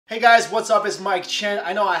Hey guys, what's up? It's Mikexingchen.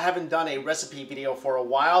 I know I haven't done a recipe video for a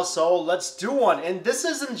while, so let's do one. And this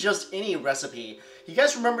isn't just any recipe. You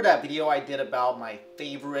guys remember that video I did about my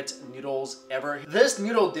favorite noodles ever? This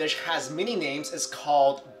noodle dish has many names. It's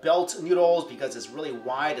called belt noodles because it's really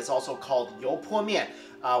wide. It's also called you mian,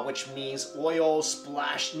 which means oil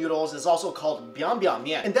splash noodles. It's also called Biang Biang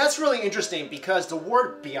Mian. And that's really interesting because the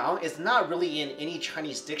word biang is not really in any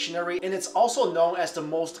Chinese dictionary, and it's also known as the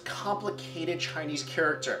most complicated Chinese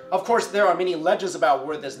character. Of course, there are many legends about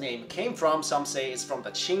where this name came from. Some say it's from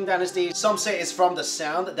the Qing dynasty. Some say it's from the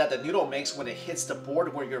sound that the noodle makes when it hits the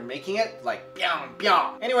board where you're making it, like biang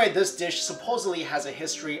biang. Anyway, this dish supposedly has a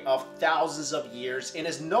history of thousands of years and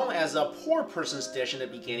is known as a poor person's dish in the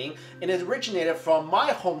beginning, and it originated from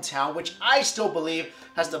my hometown, which I still believe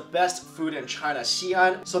has the best food in China,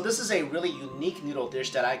 Xi'an. So this is a really unique noodle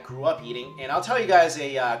dish that I grew up eating, and I'll tell you guys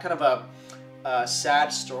a kind of a sad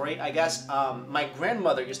story, I guess. My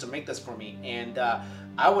grandmother used to make this for me, and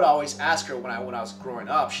I would always ask her when I was growing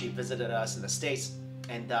up. She visited us in the States,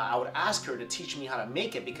 and I would ask her to teach me how to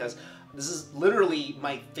make it because this is literally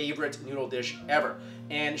my favorite noodle dish ever.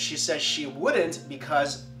 And she said she wouldn't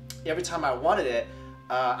because every time I wanted it,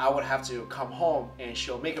 I would have to come home and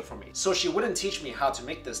she'll make it for me. So she wouldn't teach me how to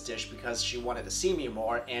make this dish because she wanted to see me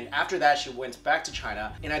more. And after that, she went back to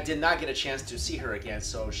China, and I did not get a chance to see her again.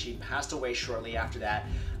 So she passed away shortly after that.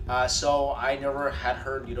 So I never had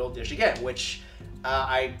her noodle dish again, which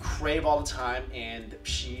I crave all the time, and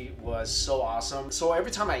she was so awesome. So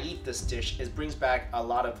every time I eat this dish, it brings back a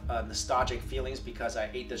lot of nostalgic feelings because I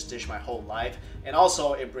ate this dish my whole life. And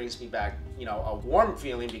also it brings me back, you know, a warm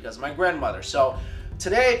feeling because of my grandmother. So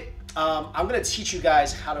today, I'm gonna teach you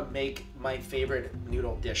guys how to make my favorite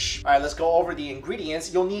noodle dish. All right, let's go over the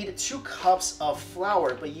ingredients. You'll need 2 cups of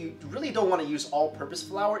flour, but you really don't wanna use all-purpose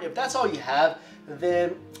flour. If that's all you have,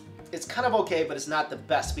 then it's kind of okay, but it's not the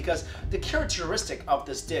best because the characteristic of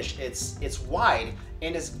this dish, it's wide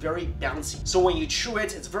and it's very bouncy. So when you chew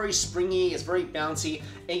it, it's very springy, it's very bouncy,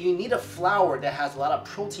 and you need a flour that has a lot of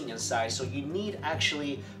protein inside. So you need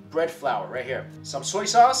actually bread flour right here. Some soy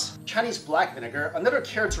sauce, Chinese black vinegar. Another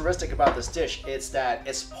characteristic about this dish is that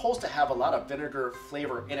it's supposed to have a lot of vinegar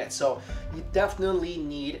flavor in it. So you definitely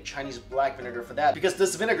need Chinese black vinegar for that because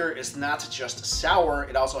this vinegar is not just sour,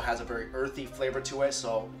 it also has a very earthy flavor to it.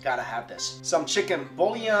 So gotta have this. Some chicken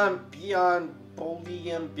bouillon,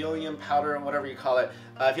 bouillon powder, whatever you call it.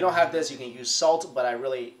 If you don't have this, you can use salt, but I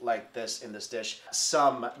really like this in this dish.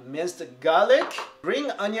 Some minced garlic,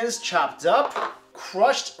 green onions chopped up,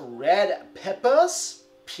 crushed red peppers,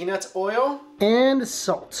 peanut oil, and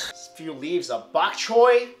salt. A few leaves of bok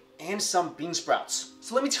choy, and some bean sprouts.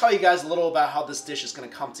 So let me tell you guys a little about how this dish is gonna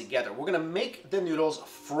come together. We're gonna make the noodles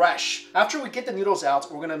fresh. After we get the noodles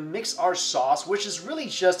out, we're gonna mix our sauce, which is really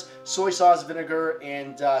just soy sauce, vinegar,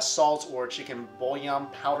 and salt or chicken bouillon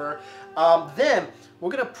powder. Then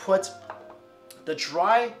we're gonna put the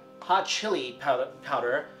dry hot chili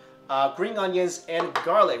powder, green onions, and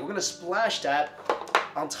garlic. We're gonna splash that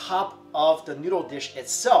on top of the noodle dish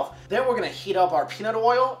itself. Then we're gonna heat up our peanut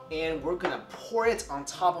oil and we're gonna pour it on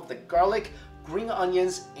top of the garlic, green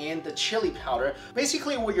onions, and the chili powder.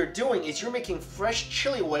 Basically what you're doing is you're making fresh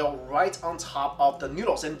chili oil right on top of the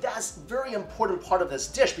noodles, and that's a very important part of this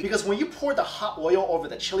dish because when you pour the hot oil over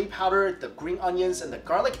the chili powder, the green onions, and the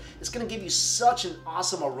garlic, it's gonna give you such an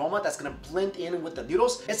awesome aroma that's gonna blend in with the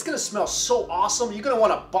noodles. It's gonna smell so awesome. You're gonna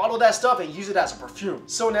wanna bottle that stuff and use it as a perfume.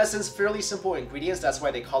 So in essence, fairly simple ingredients. That's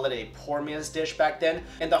why they call it a poor man's dish back then.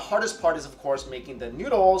 And the hardest part is of course making the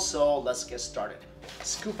noodles, so let's get started.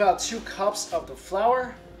 Scoop out 2 cups of the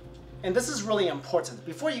flour. And this is really important.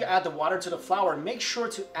 Before you add the water to the flour, make sure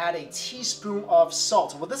to add a teaspoon of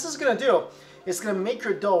salt. What this is gonna do is gonna make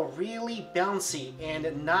your dough really bouncy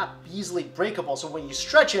and not easily breakable. So when you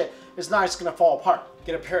stretch it, it's not just gonna fall apart.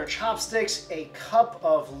 Get a pair of chopsticks, a cup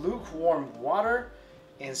of lukewarm water,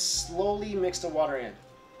 and slowly mix the water in.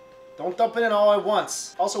 Don't dump it in all at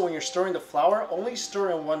once. Also, when you're stirring the flour, only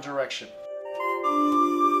stir in one direction.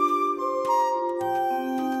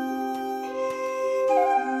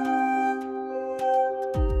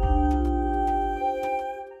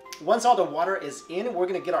 Once all the water is in, we're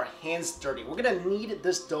gonna get our hands dirty. We're gonna knead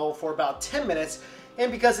this dough for about 10 minutes.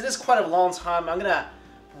 And because it is quite a long time, I'm gonna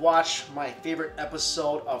watch my favorite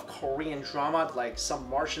episode of Korean drama, like some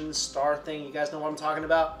Martian star thing. You guys know what I'm talking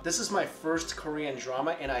about? This is my first Korean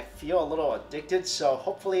drama and I feel a little addicted. So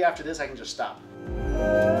hopefully after this, I can just stop.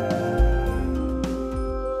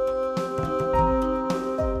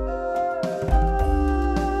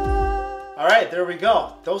 All right, there we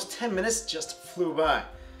go. Those 10 minutes just flew by.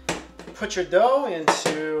 Put your dough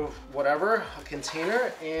into whatever, a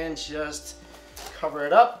container, and just Cover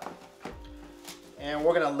it up. And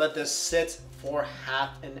we're gonna let this sit for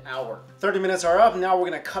half an hour. 30 minutes are up. Now we're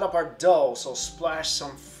gonna cut up our dough. So splash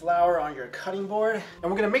some flour on your cutting board.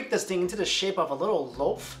 And we're gonna make this thing into the shape of a little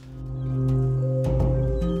loaf.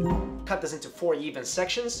 Cut this into 4 even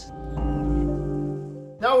sections.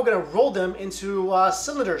 Now we're gonna roll them into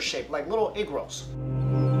cylinder shape, like little egg rolls.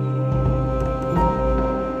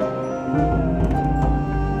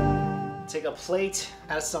 Take a plate,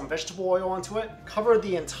 add some vegetable oil onto it. Cover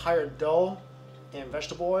the entire dough in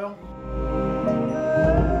vegetable oil.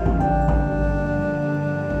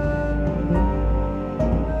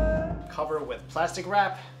 Cover it with plastic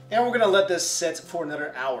wrap. And we're gonna let this sit for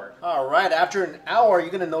another hour. All right, after an hour, you're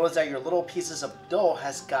gonna notice that your little pieces of dough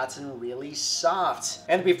has gotten really soft.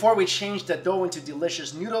 And before we change the dough into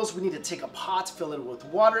delicious noodles, we need to take a pot, fill it with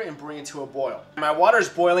water, and bring it to a boil. My water is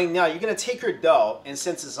boiling. Now you're gonna take your dough, and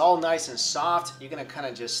since it's all nice and soft, you're gonna kind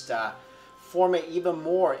of just form it even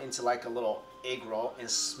more into like a little egg roll and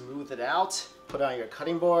smooth it out. Put it on your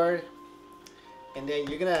cutting board, and then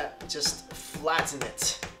you're gonna just flatten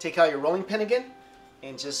it. Take out your rolling pin again,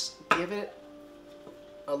 and just give it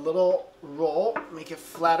a little roll, make it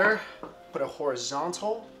flatter, put a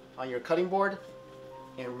horizontal on your cutting board,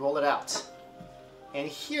 and roll it out. And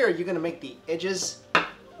here you're gonna make the edges a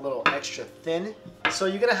little extra thin. So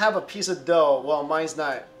you're gonna have a piece of dough, well, mine's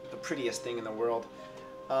not the prettiest thing in the world,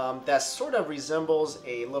 that sort of resembles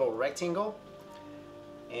a little rectangle.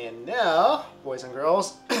 And now, boys and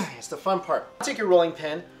girls, it's the fun part. Take your rolling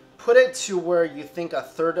pin, put it to where you think a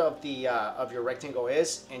third of the of your rectangle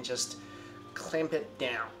is, and just clamp it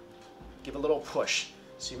down. Give a little push.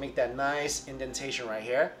 So you make that nice indentation right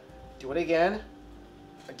here. Do it again.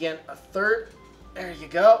 Again, a third. There you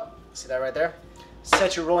go. See that right there?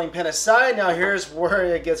 Set your rolling pin aside. Now here's where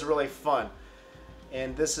it gets really fun.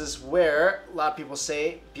 And this is where a lot of people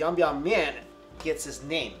say Biang Biang Mian gets its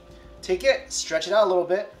name. Take it, stretch it out a little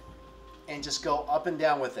bit, and just go up and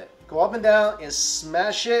down with it. Go up and down and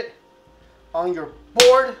smash it on your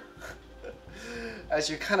board as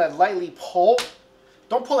you kind of lightly pull.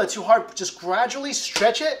 Don't pull it too hard, just gradually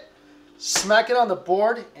stretch it, smack it on the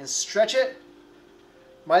board and stretch it.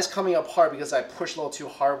 Mine's coming apart because I pushed a little too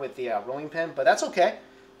hard with the rolling pin, but that's okay.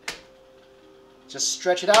 Just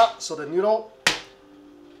stretch it out so the noodle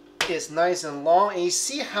is nice and long, and you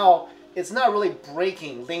see how it's not really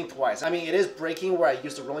breaking lengthwise. I mean, it is breaking where I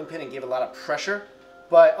used the rolling pin and gave a lot of pressure,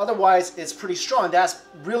 but otherwise it's pretty strong. That's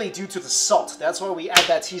really due to the salt. That's why we add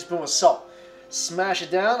that teaspoon of salt. Smash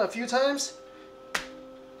it down a few times.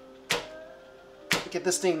 Get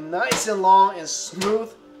this thing nice and long and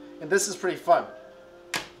smooth, and this is pretty fun.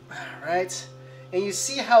 All right, and you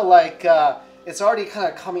see how like it's already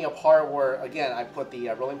kind of coming apart where, again, I put the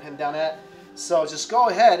rolling pin down at. So just go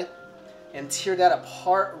ahead and tear that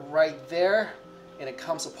apart right there, and it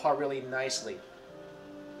comes apart really nicely.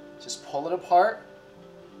 Just pull it apart.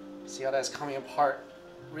 See how that's coming apart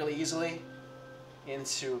really easily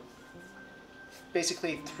into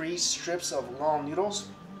basically 3 strips of long noodles.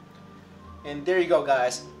 And there you go,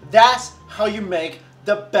 guys. That's how you make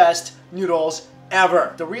the best noodles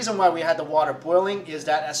ever. The reason why we had the water boiling is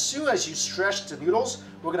that as soon as you stretch the noodles,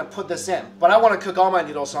 we're gonna put this in. But I wanna cook all my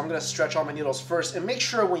noodles, so I'm gonna stretch all my noodles first. And make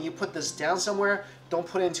sure when you put this down somewhere, don't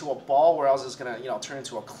put it into a ball where else it's gonna, turn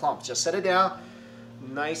into a clump. Just set it down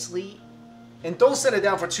nicely. And don't set it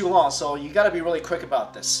down for too long, so you gotta be really quick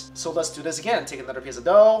about this. So let's do this again. Take another piece of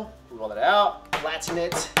dough, roll it out, flatten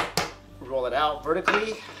it, roll it out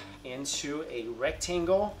vertically into a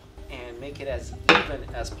rectangle, and make it as even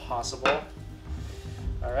as possible.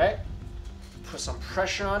 All right, put some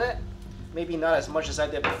pressure on it. Maybe not as much as I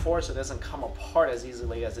did before, so it doesn't come apart as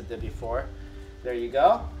easily as it did before. There you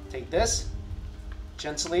go. Take this,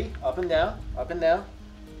 gently up and down,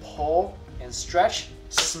 pull and stretch,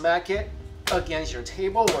 smack it against your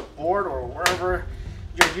table or board or wherever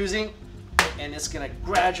you're using, and it's gonna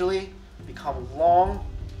gradually become long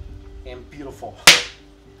and beautiful.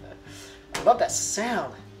 I love that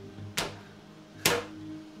sound.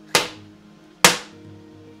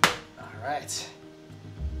 All right.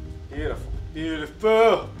 Beautiful,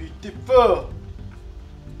 beautiful, beautiful.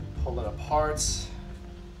 Pull it apart.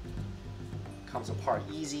 Comes apart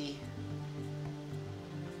easy.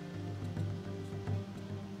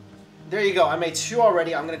 there you go. I made 2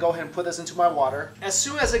 already. I'm gonna go ahead and put this into my water. As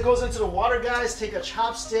soon as it goes into the water, guys, take a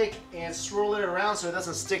chopstick and swirl it around so it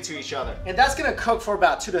doesn't stick to each other. And that's gonna cook for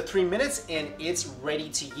about 2 to 3 minutes and it's ready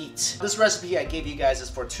to eat. This recipe I gave you guys is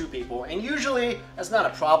for 2 people, and usually that's not a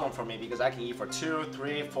problem for me because I can eat for 2,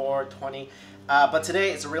 3, 4, 20. But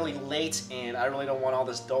today it's really late and I really don't want all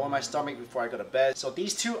this dough in my stomach before I go to bed. So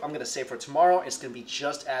these 2 I'm gonna save for tomorrow. It's gonna be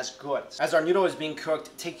just as good. As our noodle is being cooked,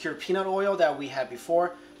 take your peanut oil that we had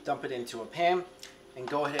before, dump it into a pan, and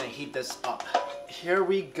go ahead and heat this up. Here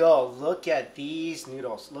we go. Look at these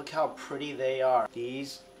noodles. Look how pretty they are.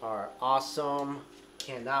 These are awesome.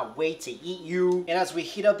 Cannot wait to eat you. And as we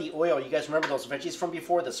heat up the oil, you guys remember those veggies from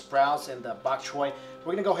before, the sprouts and the bok choy?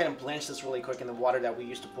 We're gonna go ahead and blanch this really quick in the water that we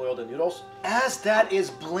used to boil the noodles. As that is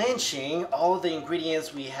blanching, all of the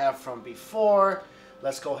ingredients we have from before,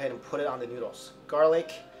 let's go ahead and put it on the noodles.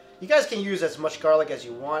 Garlic. You guys can use as much garlic as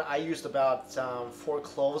you want. I used about 4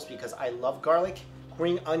 cloves because I love garlic.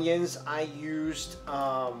 Green onions, I used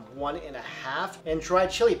 1.5. And dried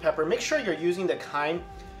chili pepper. Make sure you're using the kind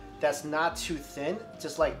that's not too thin,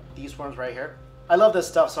 just like these ones right here. I love this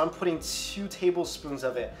stuff, so I'm putting 2 tablespoons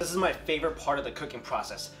of it. This is my favorite part of the cooking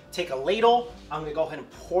process. Take a ladle, I'm gonna go ahead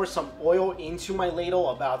and pour some oil into my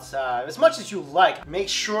ladle, about as much as you like. Make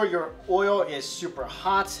sure your oil is super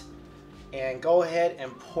hot, and go ahead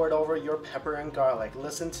and pour it over your pepper and garlic.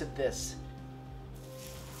 Listen to this.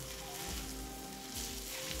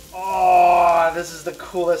 Oh, this is the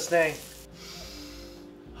coolest thing.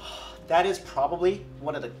 That is probably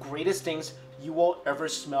one of the greatest things you will ever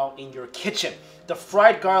smell in your kitchen. The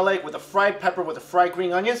fried garlic with the fried pepper with the fried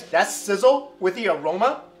green onions, that sizzle with the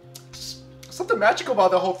aroma, something magical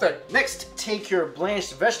about the whole thing. Next, take your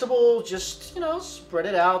blanched vegetable, just, spread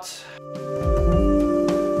it out.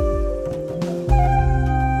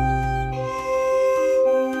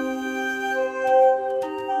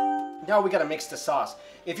 Now we gotta mix the sauce.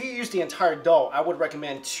 If you use the entire dough, I would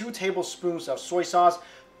recommend 2 tablespoons of soy sauce,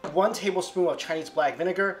 1 tablespoon of Chinese black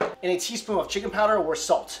vinegar, and a teaspoon of chicken powder or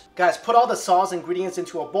salt. Guys, put all the sauce ingredients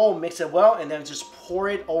into a bowl, mix it well, and then just pour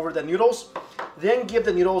it over the noodles. Then give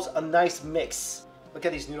the noodles a nice mix. Look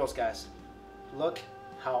at these noodles, guys. Look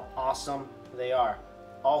how awesome they are.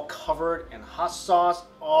 All covered in hot sauce.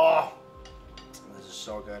 Oh, this is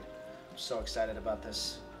so good. I'm so excited about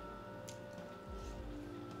this.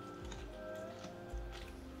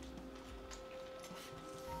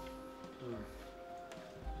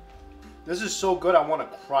 This is so good, I want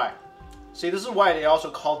to cry. See, this is why they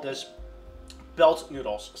also call this belt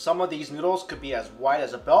noodles. Some of these noodles could be as wide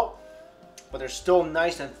as a belt, but they're still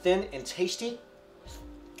nice and thin and tasty.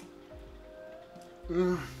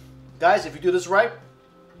 Guys, if you do this right,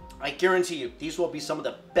 I guarantee you, these will be some of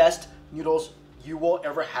the best noodles you will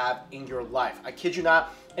ever have in your life. I kid you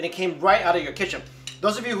not, and it came right out of your kitchen.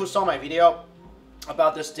 Those of you who saw my video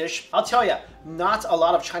about this dish, I'll tell you, not a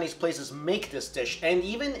lot of Chinese places make this dish. And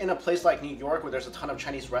even in a place like New York where there's a ton of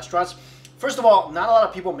Chinese restaurants, first of all, not a lot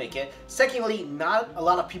of people make it. Secondly, not a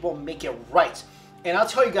lot of people make it right. And I'll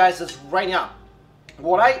tell you guys this right now.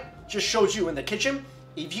 What I just showed you in the kitchen,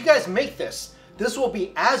 if you guys make this, this will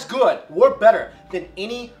be as good or better than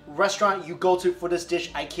any restaurant you go to for this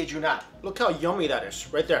dish. I kid you not. Look how yummy that is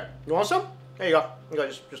right there. You want some? There you go.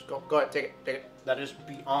 Just go ahead, take it. That is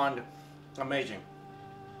beyond amazing.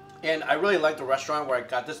 And I really like the restaurant where I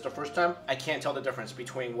got this the first time. I can't tell the difference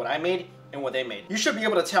between what I made and what they made. You should be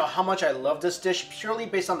able to tell how much I love this dish purely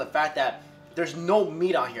based on the fact that there's no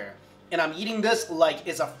meat on here. And I'm eating this like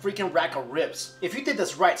it's a freaking rack of ribs. If you did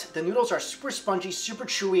this right, the noodles are super spongy, super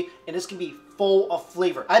chewy, and this can be full of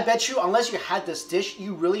flavor. I bet you, unless you had this dish,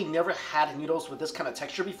 you really never had noodles with this kind of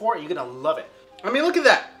texture before, and you're gonna love it. I mean, look at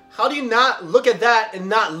that. How do you not look at that and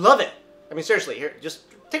not love it? I mean, seriously, here, just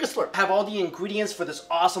take a slurp. I have all the ingredients for this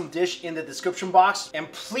awesome dish in the description box. And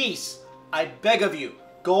please, I beg of you,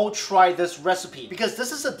 go try this recipe. Because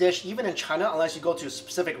this is a dish, even in China, unless you go to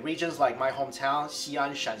specific regions like my hometown,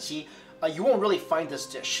 Xi'an, Shanxi, you won't really find this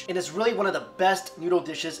dish. And it's really one of the best noodle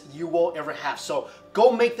dishes you will ever have. So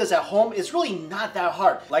go make this at home. It's really not that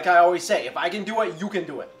hard. Like I always say, if I can do it, you can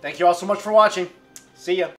do it. Thank you all so much for watching. See ya.